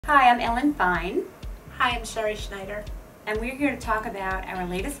Hi, I'm Ellen Fine, Hi, I'm Sherry Schneider. and we're here to talk about our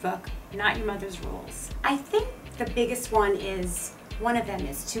latest book, Not Your Mother's Rules. I think the biggest one of them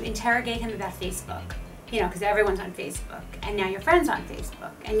is to interrogate him about Facebook. You know, because everyone's on Facebook, and now your friend's on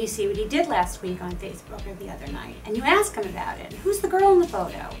Facebook, and you see what he did last week on Facebook or the other night, and you ask him about it. Who's the girl in the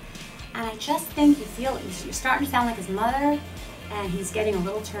photo? And I just think you're starting to sound like his mother, and he's getting a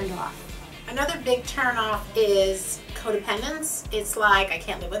little turned off. Another big turnoff is codependence. It's like, I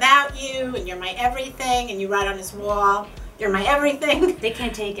can't live without you, and you're my everything, and you write on his wall, you're my everything. They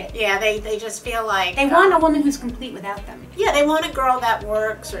can't take it. Yeah, they just feel like... They want a woman who's complete without them. Yeah, they want a girl that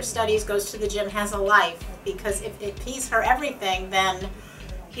works or studies, goes to the gym, has a life, because if he's her everything, then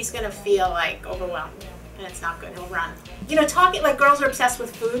he's going to feel like overwhelmed, and it's not good. He'll run. You know, talking, like, girls are obsessed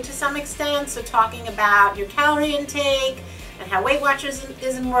with food to some extent, so talking about your calorie intake, and how Weight Watchers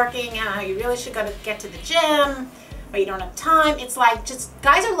isn't working, and how you really should get to the gym, but you don't have time. It's like, just,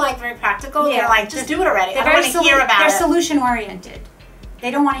 guys are like very practical. Yeah, they're like, just do it already. I don't want to hear about it. They're solution oriented.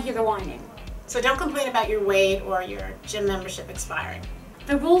 They don't want to hear the whining. So don't complain about your weight or your gym membership expiring.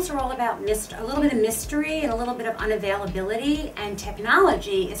 The rules are all about a little bit of mystery and a little bit of unavailability, and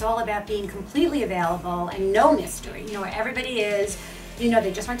technology is all about being completely available and no mystery. You know where everybody is. You know,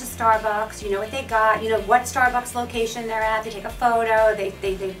 they just went to Starbucks, you know what they got, you know what Starbucks location they're at, they take a photo, they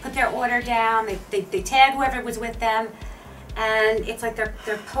put their order down, they tag whoever was with them, and it's like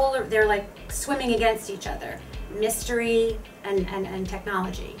they're like swimming against each other, mystery and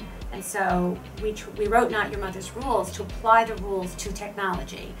technology. And so we wrote Not Your Mother's Rules to apply the rules to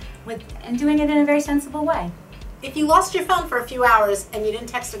technology, and doing it in a very sensible way. If you lost your phone for a few hours and you didn't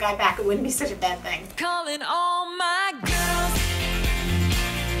text a guy back, it wouldn't be such a bad thing. Calling all my girls.